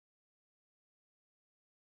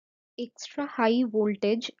Extra high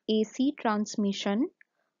voltage AC transmission,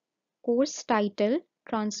 course title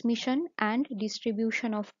Transmission and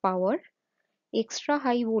Distribution of Power, extra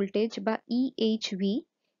high voltage বা ইএইচভি।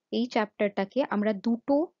 এই চ্যাপ্টারটাকে আমরা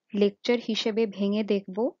দুটো lecture হিসেবে ভেঙে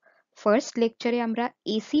দেখব। ফার্স্ট লেকচারে আমরা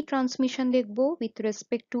এসি ট্রান্সমিশন দেখব with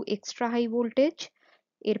respect to extra high voltage.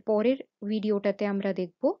 এর পরের ভিডিওটাতে আমরা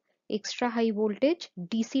দেখব extra high voltage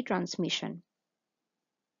DC transmission.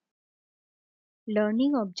 Learning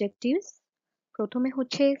objectives, প্রথমে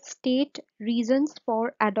হচ্ছে state reasons for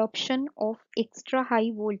adoption of extra high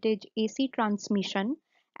voltage AC transmission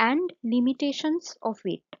and limitations of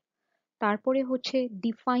it. তারপরে হচ্ছে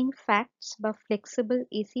ডিফাইন ফ্যাক্টস বা flexible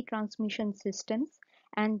AC transmission systems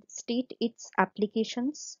and state it's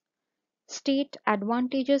applications. State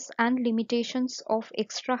advantages and limitations of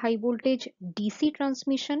extra high voltage DC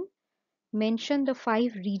transmission. Mention the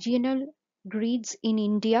 5 regional grids in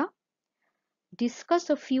India. Discuss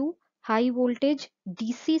a few high voltage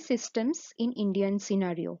DC systems in Indian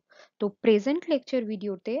scenario. তো present lecture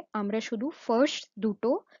ভিডিওতে আমরা শুধু first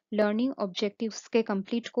দুটো learning objectives কে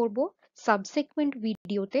complete করব। Subsequent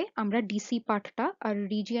ভিডিওতে আমরা DC পার্টটা আর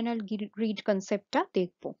regional grid কনসেপ্টটা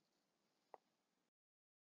দেখব।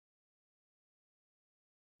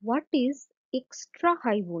 What is extra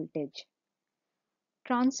high voltage?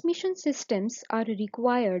 Transmission systems are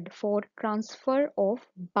required for transfer of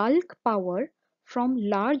bulk power from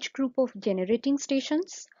large group of generating stations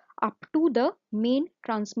up to the main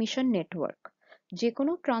transmission network. যে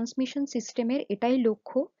কোনো transmission সিস্টেমের এটাই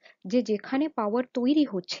লক্ষ্য যে যেখানে পাওয়ার তৈরি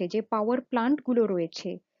হচ্ছে, যে পাওয়ার প্লান্ট গুলো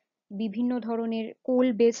রয়েছে, বিভিন্ন ধরনের কোল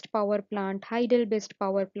based power plant, hydel based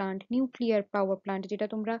power plant, nuclear power plant, যেটা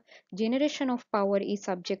তোমরা জেনারেশন অফ পাওয়ার এই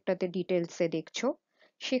সাবজেক্টটাতে ডিটেলসে দেখছো,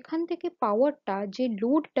 সেখান থেকে পাওয়ারটা যে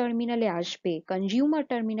লোড টার্মিনালে আসবে, কনজিউমার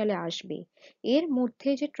টার্মিনালে আসবে, এর মধ্যে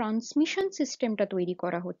যে ট্রান্সমিশন সিস্টেমটা তৈরি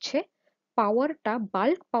করা হচ্ছে, পাওয়ারটা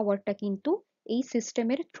বাল্ক পাওয়ারটা কিন্তু এই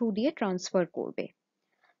সিস্টেমের থ্রু দিয়ে ট্রান্সফার করবে।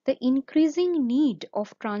 The increasing need of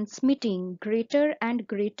transmitting greater and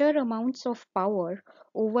greater amounts of power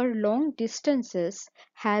over long distances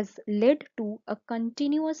has led to a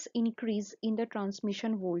continuous increase in the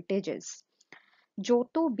transmission voltages.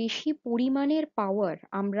 যত বেশি পরিমাণের পাওয়ার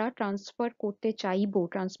আমরা ট্রান্সফার করতে চাইবো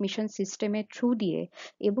ট্রান্সমিশন সিস্টেমের থ্রু দিয়ে,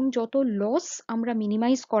 এবং যত লস আমরা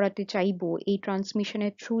মিনিমাইজ করাতে চাইবো এই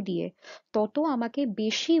ট্রান্সমিশনের থ্রু দিয়ে, তত আমাকে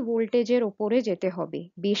বেশি ভোল্টেজের ওপরে যেতে হবে,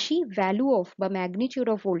 বেশি ভ্যালু অফ বা ম্যাগনিটিউড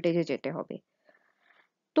অফ ভোল্টেজে যেতে হবে।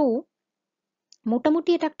 তো মোটামুটি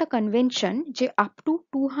এটা একটা কনভেনশন যে আপ টু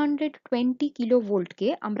 220 কিলোভোল্টকে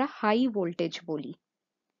আমরা হাই ভোল্টেজ বলি।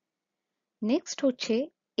 নেক্সট হচ্ছে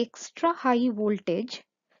এক্সট্রা হাই ভোল্টেজ,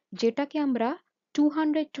 যেটাকে আমরা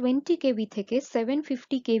 220 কেভি থেকে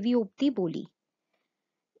 750 কেভি অবধি বলি।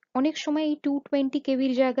 অনেক সময় এই 220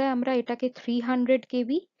 কেভির জায়গায় আমরা এটাকে 300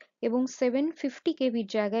 কেভি এবং 750 কেভির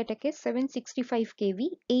জায়গায় এটাকে 765 কেভি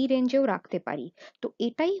এই রেঞ্জেও রাখতে পারি। তো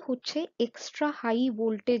এটাই হচ্ছে এক্সট্রা হাই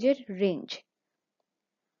ভোল্টেজের রেঞ্জ।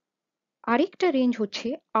 আরেকটা রেঞ্জ হচ্ছে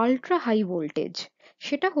আল্ট্রা হাই ভোল্টেজ,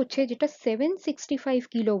 সেটা হচ্ছে যেটা 765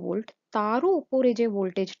 কিলোভোল্ট তারও উপরে যে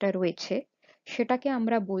ভোল্টেজটা রয়েছে সেটাকে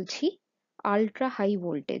আমরা বলছি আল্ট্রা হাই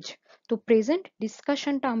ভোল্টেজ। তো প্রেজেন্ট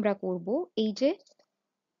ডিসকাশনটা আমরা করব এই যে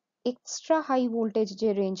এক্সট্রা হাই ভোল্টেজ যে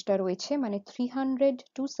রেঞ্জটা রয়েছে, মানে 300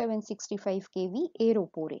 টু 765 কেভি এর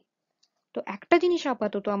ওপরে। তো একটা জিনিস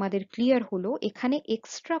আপাতত আমাদের ক্লিয়ার হলো, এখানে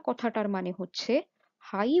এক্সট্রা কথাটার মানে হচ্ছে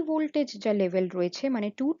হাই ভোল্টেজ যা লেভেল রয়েছে মানে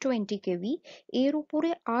 220 কেভি, এর উপরে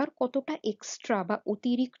আর কতটা এক্সট্রা বা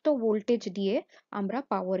অতিরিক্ত ভোল্টেজ দিয়ে আমরা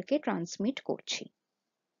পাওয়ারকে ট্রান্সমিট করছি।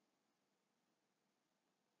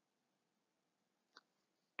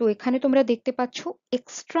 তো এখানে তোমরা দেখতে পাচ্ছ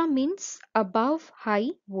extra means above high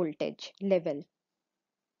voltage level.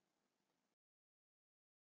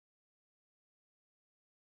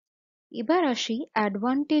 এবার আসি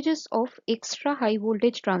advantages of extra high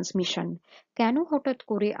voltage transmission. কেন হঠাৎ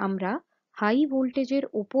করে আমরা হাই ভোল্টেজের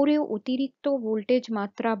ওপরেও অতিরিক্ত ভোল্টেজ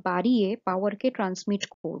মাত্রা বাড়িয়ে পাওয়ারকে ট্রান্সমিট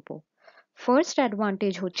করব? ফার্স্ট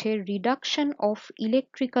অ্যাডভান্টেজ হচ্ছে reduction of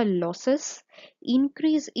electrical losses,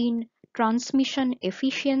 increase in transmission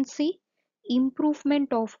efficiency, improvement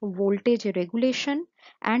of voltage regulation,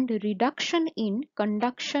 and reduction in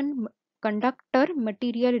conductor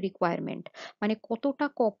material requirement, মানে কতটা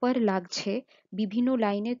কপার লাগছে বিভিন্ন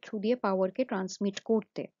লাইনের থ্রু দিয়ে পাওয়ারকে ট্রান্সমিট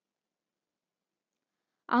করতে।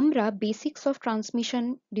 আমরা বেসিক্স অফ ট্রান্সমিশন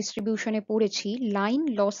ডিস্ট্রিবিউশনে পড়েছি line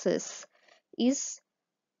losses is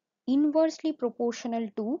inversely proportional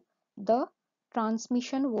to the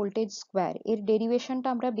transmission voltage square. এর ডেরিভেশনটা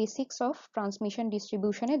আমরা বেসিক্স অফ ট্রান্সমিশন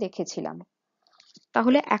ডিস্ট্রিবিউশনে দেখেছিলাম।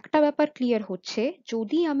 তাহলে একটা ব্যাপার ক্লিয়ার হচ্ছে,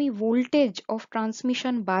 যদি আমি ভোল্টেজ অফ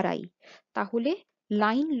ট্রান্সমিশন বাড়াই তাহলে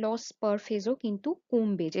লাইন লস পার ফেজও কিন্তু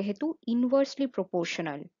কমবে, যেহেতু inversely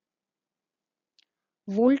proportional.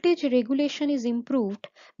 Voltage regulation is improved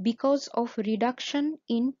because of reduction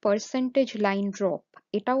in percentage line drop.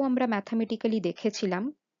 এটাও আমরা ম্যাথমেটিক্যালি দেখেছিলাম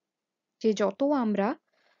যে যত আমরা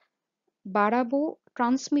বাড়াবো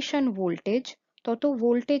ট্রান্সমিশন ভোল্টেজ, তত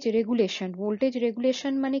ভোল্টেজ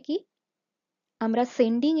রেগুলেশন মানে কি, আমরা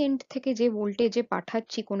সেন্ডিং এন্ড থেকে যে ভোল্টেজে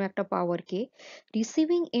পাঠাচ্ছি কোনো একটা পাওয়ারকে,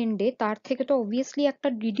 রিসিভিং এন্ডে তার থেকে তো অবভিয়াসলি একটা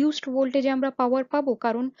রিডিউসড ভোল্টেজে আমরা পাওয়ার পাবো,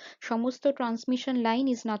 কারণ সমস্ত transmission line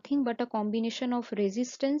is nothing but a combination of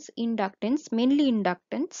resistance inductance, mainly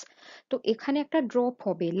inductance. তো এখানে একটা ড্রপ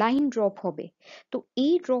হবে, লাইন ড্রপ হবে। তো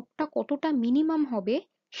এই ড্রপটা কতটা মিনিমাম হবে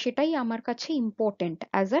সেটাই আমার কাছে important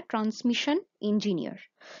as a transmission engineer.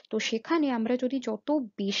 তো সেখানে আমরা যদি যত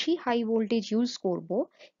বেশি হাই ভোল্টেজ ইউজ করব,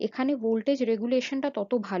 এখানে ভোল্টেজ রেগুলেশনটা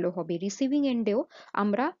তত ভালো হবে, রিসিভিং এন্ডেও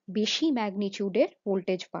আমরা বেশি ম্যাগনিটিউডের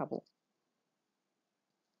ভোল্টেজ পাবো।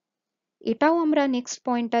 এটাও আমরা নেক্সট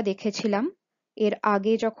পয়েন্টটা দেখেছিলাম এর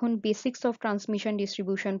আগে যখন বেসিক্স অফ ট্রান্সমিশন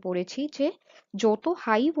ডিস্ট্রিবিউশন পড়েছি, যে যত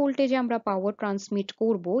হাই ভোল্টেজে আমরা পাওয়ার ট্রান্সমিট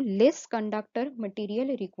করব, লেস কন্ডাক্টর মেটেরিয়াল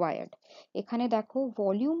রিকোয়ার্ড। এখানে দেখো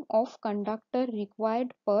volume of conductor required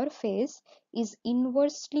per phase is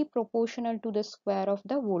inversely proportional to the square of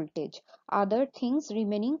the voltage, other things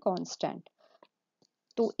remaining constant.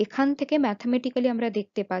 তো এখান থেকে ম্যাথমেটিক্যালি আমরা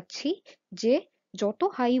দেখতে পাচ্ছি যে যত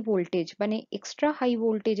হাই ভোল্টেজ মানে এক্সট্রা হাই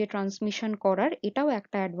ভোল্টেজে ট্রান্সমিশন করার এটাও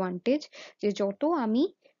একটা অ্যাডভান্টেজ, যে যত আমি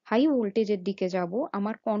হাই ভোল্টেজের দিকে যাব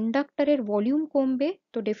আমার কন্ডাক্টরের ভলিউম কমবে,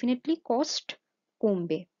 তো ডেফিনেটলি কস্ট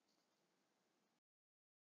কমবে।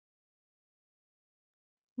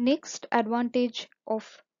 Next advantage of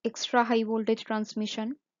extra high voltage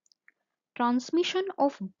transmission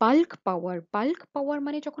of bulk পাওয়ার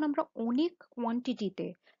মানে যখন আমরা অনেক কোয়ান্টিটিতে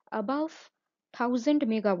অ্যাবাভ 1000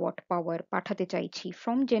 মেগাওয়াট পাওয়ার পাঠাতে চাইছি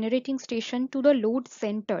from generating station to the load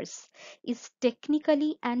saunters, is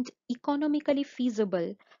technically and economically feasible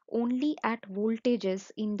only at voltages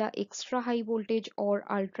in the extra high voltage or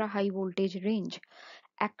ultra high voltage range.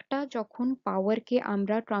 একটা যখন পাওয়ারকে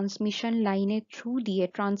আমরা transmission লাইনের থ্রু দিয়ে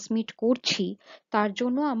ট্রান্সমিট করছি, তার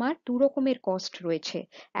জন্য আমার দু রকমের কস্ট রয়েছে।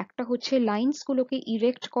 একটা হচ্ছে লাইনস গুলোকে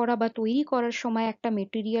ইরেক্ট করা বা তৈরি করার সময় একটা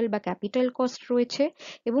মেটেরিয়াল বা ক্যাপিটাল কস্ট রয়েছে,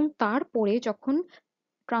 এবং তারপরে যখন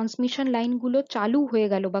ট্রান্সমিশন লাইনগুলো চালু হয়ে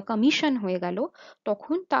গেল বা কমিশন হয়ে গেল,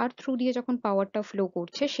 তখন তার থ্রু দিয়ে যখন পাওয়ারটা ফ্লো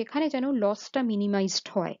করছে সেখানে যেন লসটা মিনিমাইজড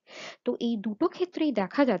হয়। তো এই দুটো ক্ষেত্রেই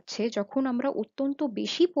দেখা যাচ্ছে যখন আমরা অত্যন্ত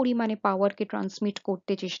বেশি পরিমাণে পাওয়ারকে ট্রান্সমিট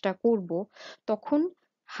করতে চেষ্টা করব, তখন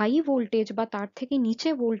হাই ভোল্টেজ বা তার থেকে নিচে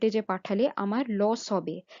ভোল্টেজে পাঠালে আমার লস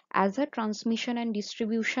হবে as a transmission and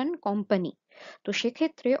distribution company. তো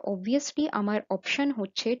সেক্ষেত্রে অবভিয়াসলি আমার অপশন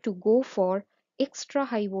হচ্ছে to go for extra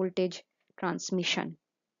high voltage transmission.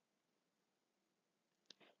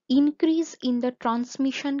 Increase in the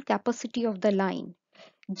transmission capacity of the line,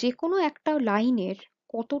 যে কোনো একটা লাইনের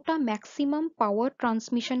কতটা ম্যাক্সিমাম পাওয়ার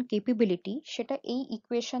ট্রান্সমিশন কেপেবিলিটি সেটা এই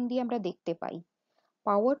ইকুয়েশন দিয়ে আমরা দেখতে পাই।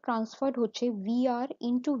 পাওয়ার ট্রান্সফার্ড হচ্ছে VR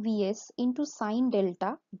into VS into sign delta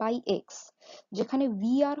by x, যেখানে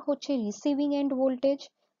ভিআর হচ্ছে রিসিভিং এন্ড ভোল্টেজ,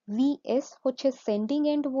 ভিএস হচ্ছে সেন্ডিং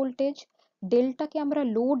এন্ড ভোল্টেজ, ডেল্টাকে আমরা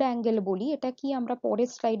লোড অ্যাঙ্গেল বলি, এটা কি আমরা পরের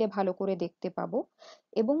স্লাইডে ভালো করে দেখতে পাবো,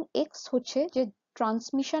 এবং এক্স হচ্ছে যে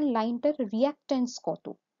ট্রান্সমিশন লাইনটার রিঅ্যাক্ট্যান্স কত।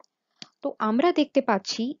 তো আমরা দেখতে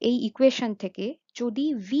পাচ্ছি এই ইকুয়েশন থেকে যদি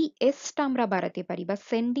ভিএস টা আমরা বাড়াতে পারি বা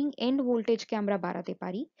সেন্ডিং এন্ড ভোল্টেজকে আমরা বাড়াতে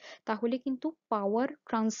পারি, তাহলে কিন্তু পাওয়ার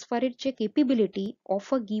ট্রান্সফারের যে capability of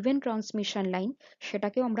a given transmission line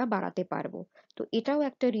সেটাকেও আমরা বাড়াতে পারবো। তো এটাও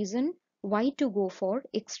একটা reason why to go for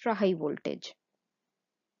extra high voltage.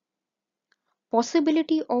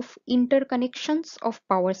 Possibility of ইন্টারকানেকশনস of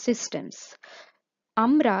power systems,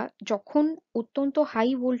 আমরা যখন অত্যন্ত হাই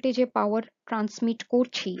ভোল্টেজে পাওয়ার ট্রান্সমিট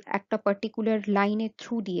করছি একটা পার্টিকুলার লাইনের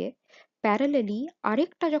থ্রু দিয়ে, প্যারালালি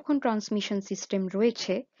আরেকটা যখন ট্রান্সমিশন সিস্টেম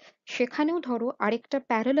রয়েছে, সেখানেও ধরো আরেকটা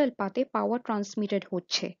প্যারালাল পাতে পাওয়ার ট্রান্সমিটেড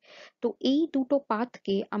হচ্ছে। তো এই দুটো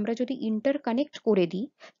পাথকে আমরা যদি ইন্টারকানেক্ট করে দিই,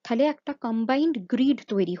 তাহলে একটা কম্বাইন্ড গ্রিড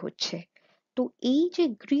তৈরি হচ্ছে। তো এই যে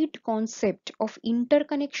grid concept of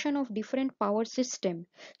interconnection of different power system,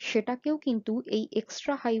 সেটাকেও কিন্তু এই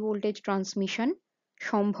এক্সট্রা হাই ভোল্টেজ ট্রান্সমিশন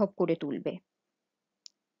সম্ভব করে তুলবে।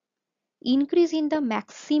 Increase in the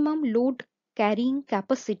maximum load carrying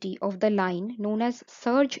capacity of the line known as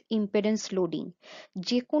surge impedance loading,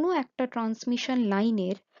 যে কোনো একটা ট্রান্সমিশন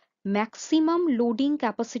লাইনের ম্যাক্সিমাম লোডিং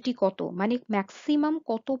ক্যাপাসিটি কত, মানে ম্যাক্সিমাম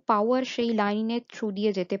কত পাওয়ার সেই লাইনের থ্রু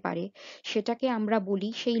দিয়ে যেতে পারে, সেটাকে আমরা বলি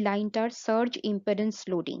সেই লাইনটার সার্জ ইম্পেডেন্স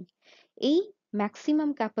লোডিং। এই maximum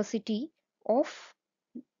capacity of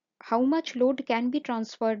how much load can be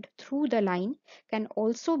transferred through the line can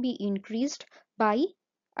also be increased by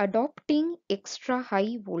adopting extra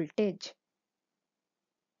high voltage.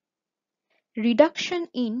 Reduction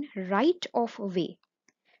in right of way.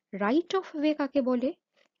 Right of way কাকে বলে?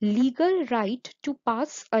 Legal right to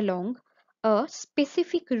pass along a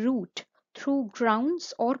specific route through grounds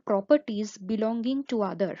or properties belonging to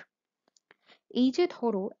other. এই যে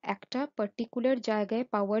ধরো একটা particular জায়গায়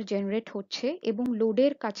পাওয়ার generate হচ্ছে এবং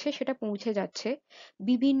লোডের কাছে সেটা পৌঁছে যাচ্ছে,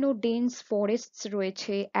 বিভিন্ন ডেন্স ফরেস্টস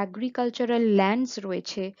রয়েছে, এগ্রিকালচারাল ল্যান্ডস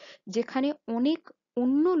রয়েছে, যেখানে অনেক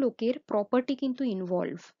অন্য লোকের প্রপার্টি কিন্তু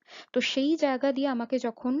ইনভলভ। তো সেই জায়গা দিয়ে আমাকে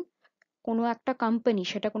যখন কোনো একটা কোম্পানি,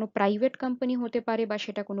 সেটা কোনো প্রাইভেট কোম্পানি হতে পারে বা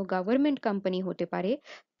সেটা কোনো গভর্নমেন্ট কোম্পানি হতে পারে,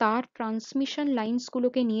 তার ট্রান্সমিশন লাইনস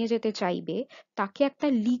গুলোকে নিয়ে যেতে চাইবে, তাকে একটা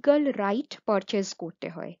লিগ্যাল রাইট পারচেজ করতে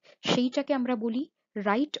হয়। সেইটাকে আমরা বলি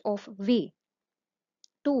রাইট অফ ওয়ে।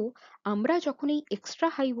 তো আমরা যখন এই এক্সট্রা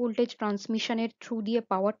হাই ভোল্টেজ ট্রান্সমিশনের থ্রু দিয়ে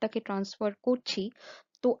পাওয়ারটাকে ট্রান্সফার করছি,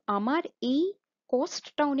 তো আমার এই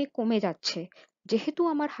কস্টটা অনেক কমে যাচ্ছে। যেহেতু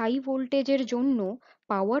আমার হাই ভোল্টেজের জন্য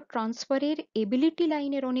পাওয়ার ট্রান্সফারের এবিলিটি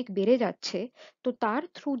লাইনের অনেক বেড়ে যাচ্ছে, তো তার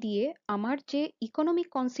থ্রু দিয়ে আমার যে ইকোনমিক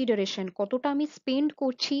কনসিডারেশন, কতটা আমি স্পেন্ড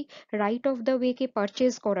করছি right of the way K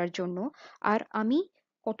purchase করার জন্য, আর আমি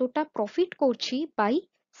কতটা প্রফিট করছি by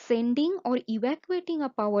sending or ইভ্যাকুয়েটিং a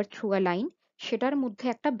power through a line, সেটার মধ্যে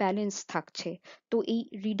একটা ব্যালেন্স থাকছে। তো এই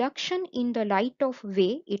reduction in the right of way,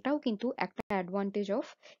 এটাও কিন্তু একটা advantage of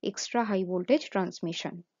extra high voltage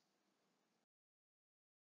transmission.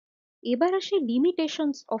 এবার আসি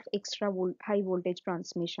limitations of extra high voltage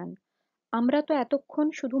transmission. আমরা তো এতক্ষণ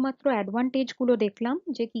শুধুমাত্র অ্যাডভান্টেজ গুলো দেখলাম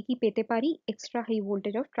যে কি কি পেতে পারি extra high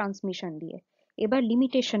voltage of transmission দিয়ে। এবার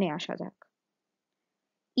লিমিটেশনে আসা যাক।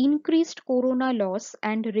 Increased corona loss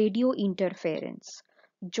and radio interference.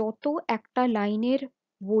 যত একটা লাইনের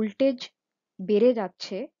ভোল্টেজ বেড়ে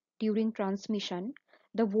যাচ্ছে during transmission,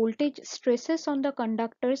 the voltage stresses on the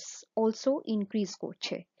কন্ডাক্টরস also increase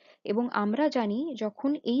করছে। এবং আমরা জানি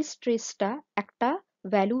যখন এই স্ট্রেসটা একটা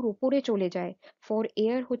ভ্যালুর ওপরে চলে যায়, ফর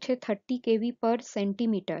এয়ার হচ্ছে 30 কেভি পার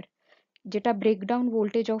সেন্টিমিটার, যেটা ব্রেকডাউন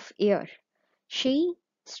ভোল্টেজ অফ এয়ার, সেই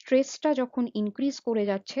স্ট্রেসটা যখন ইনক্রিজ করে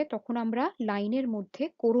যাচ্ছে তখন আমরা লাইনের মধ্যে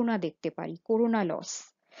করোনা দেখতে পারি, করোনা লস।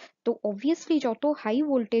 তো অবভিয়াসলি যত হাই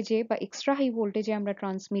ভোল্টেজে বা এক্সট্রা হাই ভোল্টেজে আমরা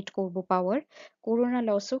ট্রান্সমিট করব পাওয়ার, করোনা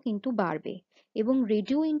লসও কিন্তু বাড়বে। এবং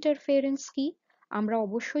রেডিও ইন্টারফেরেন্স কি? আমরা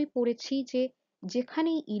অবশ্যই পড়েছি যে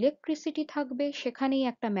যেখানেই ইলেকট্রিসিটি থাকবে সেখানেই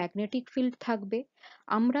একটা ম্যাগনেটিক ফিল্ড থাকবে।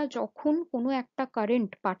 আমরা যখন কোনো একটা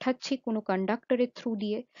কারেন্ট পাঠাচ্ছি কোনো কন্ডাক্টরের থ্রু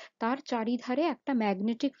দিয়ে, তার চারিধারে একটা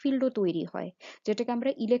ম্যাগনেটিক ফিল্ডও তৈরি হয়, যেটাকে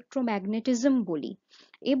আমরা ইলেকট্রোম্যাগনেটিজম বলি।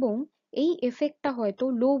 এবং এই এফেক্টটা হয়তো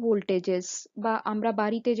লো ভোল্টেজেস বা আমরা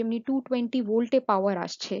বাড়িতে যেমনি 220 ভোল্টে পাওয়ার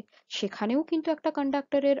আসছে, সেখানেও কিন্তু একটা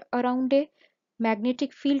কন্ডাক্টরের অ্যারাউন্ডে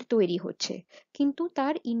ম্যাগনেটিক ফিল্ড তৈরি হচ্ছে, কিন্তু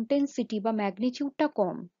তার ইন্টেন্সিটি বা ম্যাগনিটিউডটা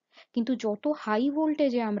কম। কিন্তু যত হাই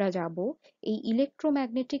ভোল্টেজে আমরা যাব, এই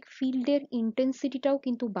ইলেকট্রোম্যাগনেটিক ফিল্ডের ইন্টেন্সিটিটাও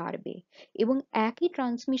কিন্তু বাড়বে। এবং একই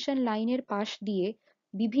ট্রান্সমিশন লাইনের পাশ দিয়ে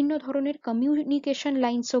বিভিন্ন ধরনের কমিউনিকেশন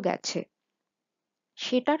লাইন্সও গেছে,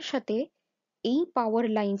 সেটার সাথে এই পাওয়ার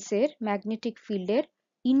লাইন্সের ম্যাগনেটিক ফিল্ডের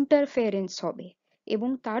ইন্টারফেরেন্স হবে এবং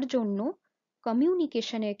তার জন্য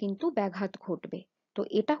কমিউনিকেশনে কিন্তু ব্যাঘাত ঘটবে। তো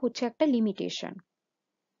এটা হচ্ছে একটা লিমিটেশন।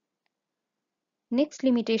 নেক্সট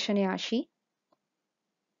লিমিটেশনে আসি।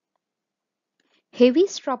 Heavy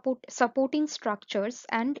supporting structures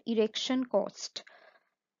and erection cost.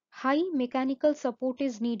 High mechanical support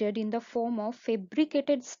is needed in the form of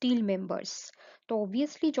fabricated steel members. তো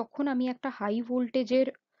অবভিয়াসলি যখন আমি একটা হাই ভোল্টেজের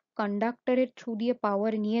কন্ডাক্টরের থ্রু দিয়ে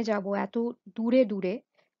পাওয়ার নিয়ে যাব এত দূরে দূরে,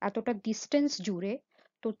 এতটা ডিস্টেন্স জুড়ে,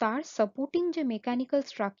 তো তার সাপোর্টিং যে মেকানিক্যাল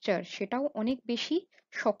স্ট্রাকচার সেটাও অনেক বেশি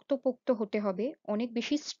শক্তপোক্ত হতে হবে, অনেক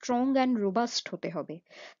বেশি স্ট্রং অ্যান্ড রোবাস্ট হতে হবে।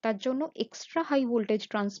 তার জন্য এক্সট্রা হাই ভোল্টেজ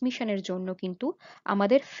ট্রান্সমিশনের জন্য কিন্তু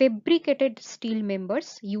আমাদের ফেব্রিকেটেড স্টিল মেম্বার্স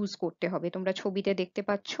ইউজ করতে হবে, তোমরা ছবিতে দেখতে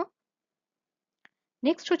পাচ্ছ।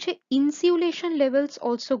 নেক্সট হচ্ছে ইনসিউলেশন levels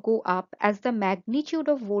also go up as the magnitude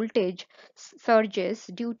of voltage সার্জেস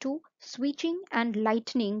due to switching and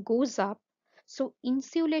lightning goes up. So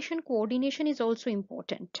ইনসিউলেশন coordination is also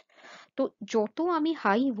important. তো যত আমি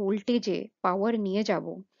হাই ভোল্টেজে পাওয়ার নিয়ে যাব,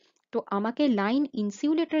 তো আমাকে লাইন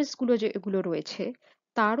ইনসিউলেটরস গুলো যেগুলো রয়েছে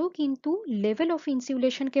তারও কিন্তু লেভেল অফ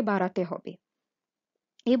ইনসিউলেশনকে বাড়াতে হবে।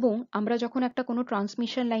 এবং আমরা যখন একটা কোনো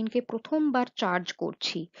ট্রান্সমিশন লাইনকে প্রথমবার চার্জ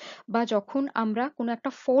করছি বা যখন আমরা কোনো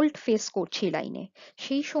একটা ফল্ট ফেস করছি লাইনে,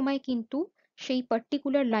 সেই সময় কিন্তু সেই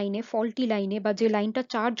পার্টিকুলার লাইনে, ফল্টি লাইনে বা যে লাইনটা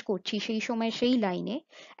চার্জ করছি সেই সময় সেই লাইনে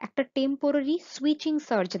একটা টেম্পোরারি সুইচিং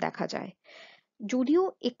সার্জ দেখা যায়। যদিও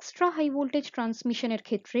এক্সট্রা হাই ভোল্টেজ ট্রান্সমিশনের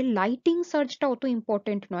ক্ষেত্রে লাইটিং সার্জটা অত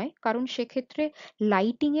ইম্পর্টেন্ট নয়, কারণ সেক্ষেত্রে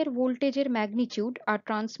লাইটিং এর ভোল্টেজের ম্যাগনিটিউড আর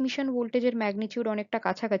ট্রান্সমিশন ভোল্টেজের ম্যাগনিটিউড অনেকটা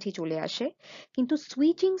কাছাকাছি চলে আসে, কিন্তু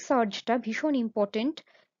সুইচিং সার্জটা ভীষণ ইম্পর্টেন্ট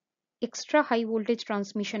এক্সট্রা হাই ভোল্টেজ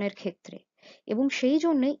ট্রান্সমিশনের ক্ষেত্রে, এবং সেই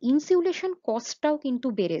জন্য ইনসিউলেশন কস্টটাও কিন্তু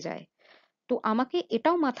বেড়ে যায়। তো আমাকে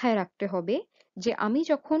এটাও মাথায় রাখতে হবে যে আমি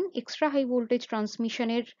যখন এক্সট্রা হাই ভোল্টেজ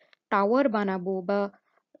ট্রান্সমিশনের টাওয়ার বানাবো বা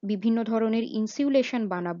বিভিন্ন ধরনের ইনসিউলেশন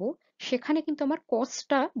বানাবো, সেখানে কিন্তু আমার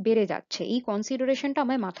কস্টটা বেড়ে যাচ্ছে, এই কনসিডারেশনটা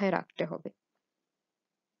আমায় মাথায় রাখতে হবে।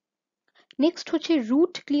 নেক্সট হচ্ছে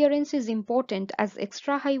route clearance is important as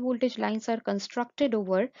extra high voltage lines are constructed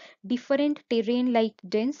over different terrain like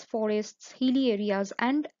dense forests, hilly areas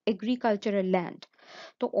and agricultural land.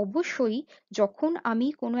 তো অবশ্যই যখন আমি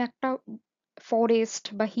কোনো একটা ফরেস্ট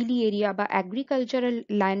বা হিলি এরিয়া বা অ্যাগ্রিকালচারাল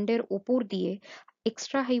ল্যান্ডের ওপর দিয়ে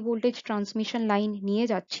extra high voltage transmission line নিয়ে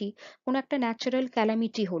যাচ্ছি, কোনো একটা ন্যাচারাল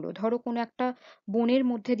ক্যালামিটি হলো, ধরো কোনো একটা বনের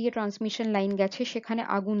মধ্যে দিয়ে ট্রান্সমিশন লাইন গেছে, সেখানে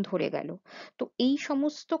আগুন ধরে গেল, তো এই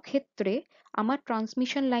সমস্ত ক্ষেত্রে আমার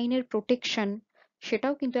ট্রান্সমিশন লাইনের প্রোটেকশন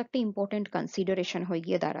সেটাও কিন্তু একটা ইম্পর্টেন্ট কনসিডারেশন হয়ে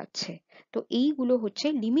গিয়ে দাঁড়াচ্ছে। তো এইগুলো হচ্ছে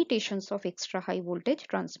limitations of extra high voltage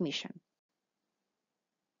transmission.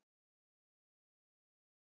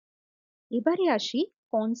 এবারে আসি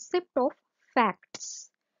কনসেপ্ট অফ ফ্যাক্টস।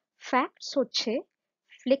 ফ্যাক্টস হচ্ছে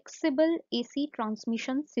ফ্লেক্সিবল এসি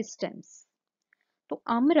ট্রান্সমিশন সিস্টেমস। তো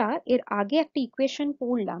আমরা এর আগে একটা ইকুয়েশন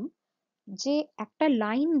পড়লাম যে একটা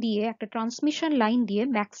লাইন দিয়ে, একটা ট্রান্সমিশন লাইন দিয়ে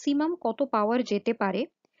ম্যাক্সিমাম কত পাওয়ার যেতে পারে,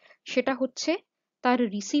 সেটা হচ্ছে তার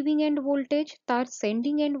রিসিভিং এন্ড ভোল্টেজ, তার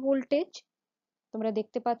সেন্ডিং এন্ড ভোল্টেজ, তোমরা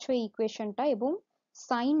দেখতে পাচ্ছ এই ইকুয়েশনটা, এবং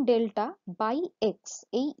সাইন ডেল্টা বাই এক্স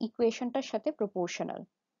এই ইকুয়েশনটার সাথে প্রপোর্শনাল।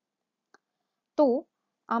 তো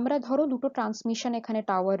আমরা ধরো দুটো ট্রান্সমিশন এখানে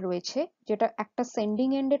টাওয়ার রয়েছে, যেটা একটা সেন্ডিং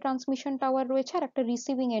এন্ডে ট্রান্সমিশন টাওয়ার রয়েছে আর একটা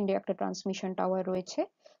রিসিভিং এন্ডে একটা ট্রান্সমিশন টাওয়ার রয়েছে।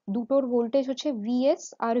 দুটোর ভোল্টেজ হচ্ছে ভিএস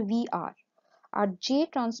আর ভিআর, আর যে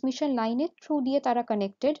ট্রান্সমিশন লাইনের থ্রু দিয়ে তারা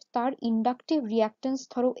কানেক্টেড তার ইন্ডাকটিভ রিঅ্যাক্টেন্স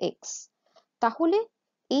ধরো এক্স। তাহলে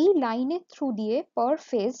এই লাইনের থ্রু দিয়ে পার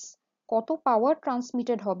ফেজ কত পাওয়ার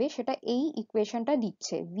ট্রান্সমিটেড হবে সেটা এই ইকুয়েশনটা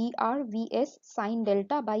দিচ্ছে, VR VS sign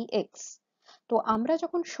delta by x. তো আমরা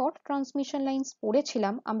যখন শর্ট ট্রান্সমিশন লাইন্স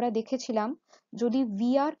পড়েছিলাম আমরা দেখেছিলাম যদি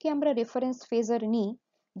ভিআর কে আমরা রেফারেন্স ফেজার নিই,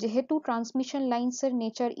 যেহেতু ট্রান্সমিশন লাইন্স এর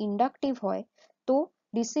নেচার ইন্ডাকটিভ হয়, তো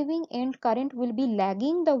receiving and current will be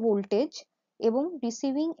lagging the voltage, এবং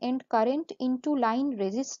receiving and current into line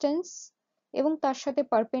resistance, এবং তার সাথে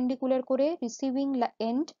পারপেন্ডিকুলার করে receiving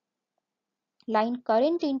and line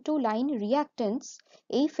current into line reactance,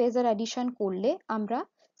 এই ফেজার অ্যাডিশন করলে আমরা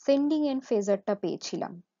সেন্ডিং এন্ড ফেজারটা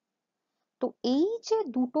পেয়েছিলাম। তো এই যে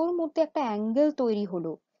দুটোর মধ্যে একটা অ্যাঙ্গেল তৈরি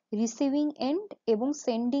হলো, রিসিভিং এন্ড এবং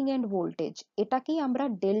সেন্ডিং এন্ড ভোল্টেজ, এটাকেই আমরা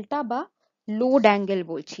ডেল্টা বা লোড অ্যাঙ্গেল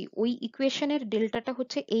বলছি। ওই ইকুয়েশনের ডেল্টাটা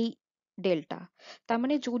হচ্ছে এই ডেল্টা। তার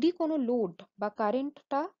মানে যদি কোনো লোড বা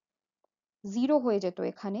কারেন্টটা জিরো হয়ে যেত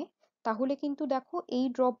এখানে, তাহলে কিন্তু দেখো এই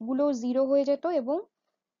ড্রপগুলো জিরো হয়ে যেত এবং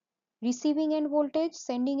receiving and voltage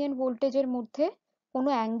sending and ভোল্টেজের মধ্যে কোনো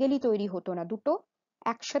অ্যাঙ্গেলই তৈরি হতো না, দুটো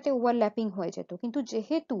একসাথে ওভারল্যাপিং হয়ে যেত। কিন্তু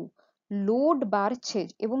যেহেতু লোড বাড়ছে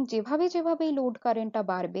এবং যেভাবে যেভাবে এই লোড কারেন্টটা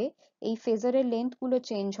বাড়বে এই ফেজারের লেন্থ গুলো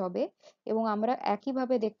চেঞ্জ হবে, এবং আমরা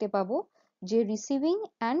একইভাবে দেখতে পাবো যে রিসিভিং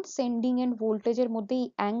অ্যান্ড সেন্ডিং এন্ড ভোল্টেজের মধ্যে এই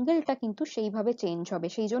অ্যাঙ্গেলটা কিন্তু সেইভাবে চেঞ্জ হবে,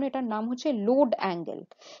 সেই জন্য এটার নাম হচ্ছে লোড অ্যাঙ্গেল।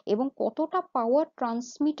 এবং কতটা পাওয়ার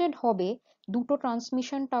ট্রান্সমিটেড হবে দুটো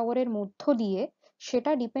ট্রান্সমিশন টাওয়ারের মধ্য দিয়ে,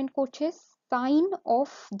 সেটা ডিপেন্ড করছে sign of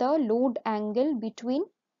the load angle between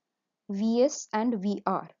VS and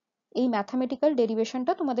VR. এই ম্যাথামেটিক্যাল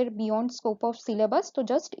ডেরিভেশনটা তোমাদের বিয়ন্ড স্কোপ অফ সিলেবাস, তো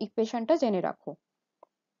জাস্ট ইকুয়েশনটা জেনে রাখো।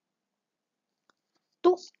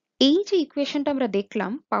 তো এই যে ইকুয়েশনটা আমরা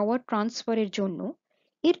দেখলাম পাওয়ার ট্রান্সফারের জন্য,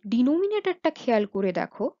 এর ডিনোমিনেটরটা খেয়াল করে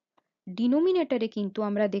দেখো, ডিনোমিনেটরে কিন্তু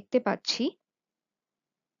আমরা দেখতে পাচ্ছি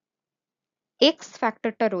এক্স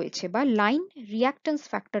ফ্যাক্টরটা রয়েছে বা লাইন রিঅ্যাক্টেন্স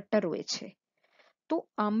ফ্যাক্টরটা রয়েছে। তো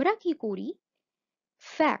আমরা কি করি,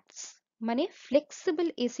 ফ্যাক্টস মানে ফ্লেক্সিবল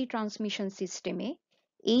এসি ট্রান্সমিশন সিস্টেমে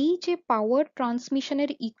এই যে পাওয়ার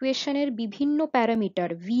ট্রান্সমিশনের ইকুয়েশনের বিভিন্ন parameter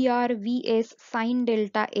VR VS sign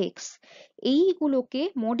delta x, এইগুলোকে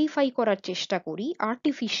মডিফাই করার চেষ্টা করি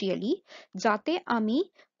আর্টিফিশিয়ালি, যাতে আমি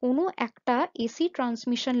কোনো একটা এসি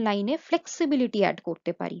ট্রান্সমিশন লাইনে ফ্লেক্সিবিলিটি অ্যাড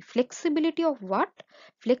করতে পারি। Flexibility of what?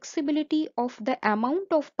 Flexibility of the amount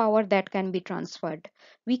of power that can be transferred.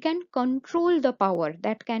 We can control the power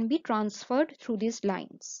that can be transferred through these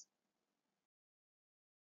lines.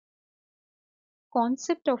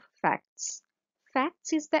 Concept of facts. Facts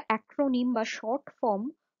is the acronym বা short form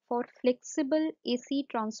for Flexible AC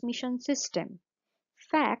Transmission System.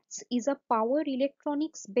 FACTS is a power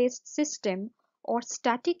electronics based system or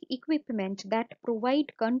static equipment that provide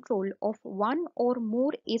control of one or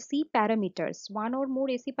more AC parameters. One or more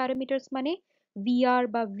AC parameters মানে VR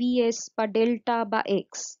বা VS বা delta বা X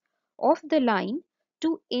of the line to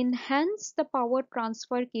enhance the power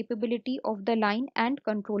transfer capability of the line and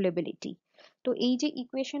controllability. তো এই যে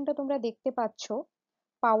ইকুয়েশনটা তোমরা দেখতে পাচ্ছ,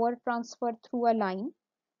 power transfer through a line,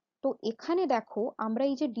 তো এখানে দেখো আমরা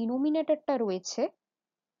এই যে ডিনোমিনেটরটা রয়েছে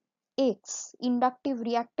x, inductive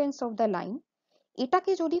reactance of the line,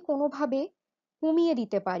 এটাকে যদি কোনোভাবে কমিয়ে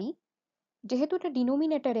দিতে পারি, যেহেতু এটা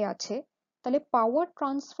ডিনোমিনেটরে আছে, তাহলে power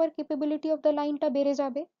transfer capability of the লাইনটা বেড়ে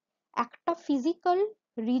যাবে। একটা ফিজিক্যাল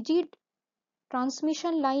রিজিড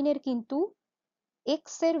ট্রান্সমিশন লাইনের কিন্তু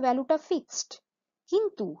এক্স এর ভ্যালুটা ফিক্সড,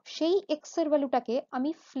 কিন্তু সেই এক্স এর ভ্যালুটাকে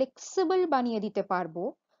আমি ফ্লেক্সিবল বানিয়ে দিতে পারবো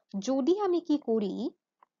যদি আমি কি করি,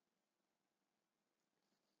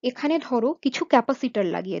 এখানে ধরো কিছু ক্যাপাসিটর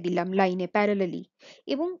লাগিয়ে দিলাম লাইনে প্যারালালি,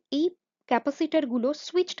 এবং এই ক্যাপাসিটর গুলো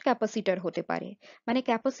সুইচড ক্যাপাসিটর হতে পারে। মানে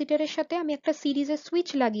ক্যাপাসিটরের সাথে আমি একটা সিরিজে সুইচ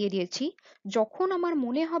লাগিয়ে দিয়েছি, যখন আমার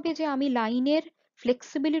মনে হবে যে আমি লাইনের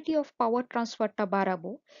ফ্লেক্সিবিলিটি অফ পাওয়ার ট্রান্সফারটা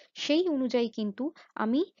বাড়াবো, সেই অনুযায়ী কিন্তু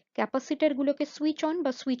আমি ক্যাপাসিটর গুলোকে সুইচ অন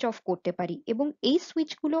বা সুইচ অফ করতে পারি। এবং এই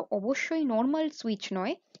সুইচগুলো অবশ্যই নর্মাল সুইচ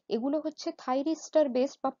নয়, এগুলো হচ্ছে থাইরিস্টর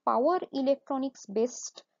বেসড বা পাওয়ার ইলেকট্রনিক্স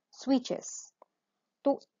বেসড সুইচেস।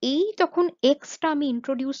 তো এই যখন এক্সটা আমি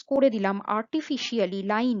ইন্ট্রোডিউস করে দিলাম আর্টিফিশিয়ালি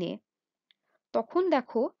লাইনে, তখন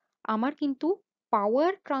দেখো আমার কিন্তু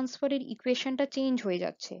পাওয়ার ট্রান্সফারের ইকুয়েশনটা চেঞ্জ হয়ে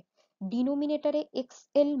যাচ্ছে। ডিনোমিনেটরে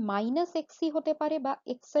এক্সএল মাইনাস এক্সি হতে পারে বা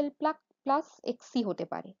এক্সএল প্লাস এক্সি হতে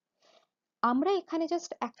পারে। আমরা এখানে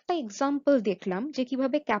জাস্ট একটা এক্সাম্পল দেখলাম যে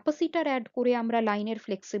কিভাবে ক্যাপাসিটর অ্যাড করে আমরা লাইনের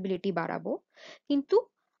ফ্লেক্সিবিলিটি বাড়াবো, কিন্তু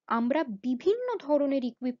আমরা বিভিন্ন ধরনের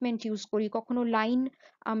ইকুইপমেন্ট ইউজ করি। কখনো লাইন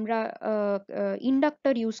আমরা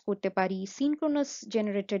ইন্ডাক্টর ইউজ করতে পারি, সিনক্রোনাস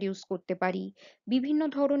জেনারেটর ইউজ করতে পারি, বিভিন্ন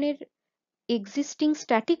ধরনের এক্সিস্টিং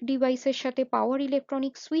স্ট্যাটিক ডিভাইসের সাথে পাওয়ার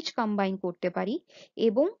ইলেকট্রনিক সুইচ কম্বাইন করতে পারি,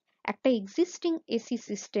 এবং একটা এক্সিস্টিং এসি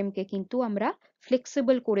সিস্টেমকে কিন্তু আমরা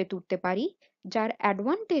ফ্লেক্সিবল করে তুলতে পারি, যার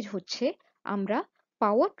অ্যাডভান্টেজ হচ্ছে আমরা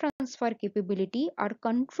power transfer capability R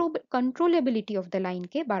controllability of the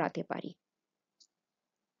লাইনকে বাড়াতে পারি।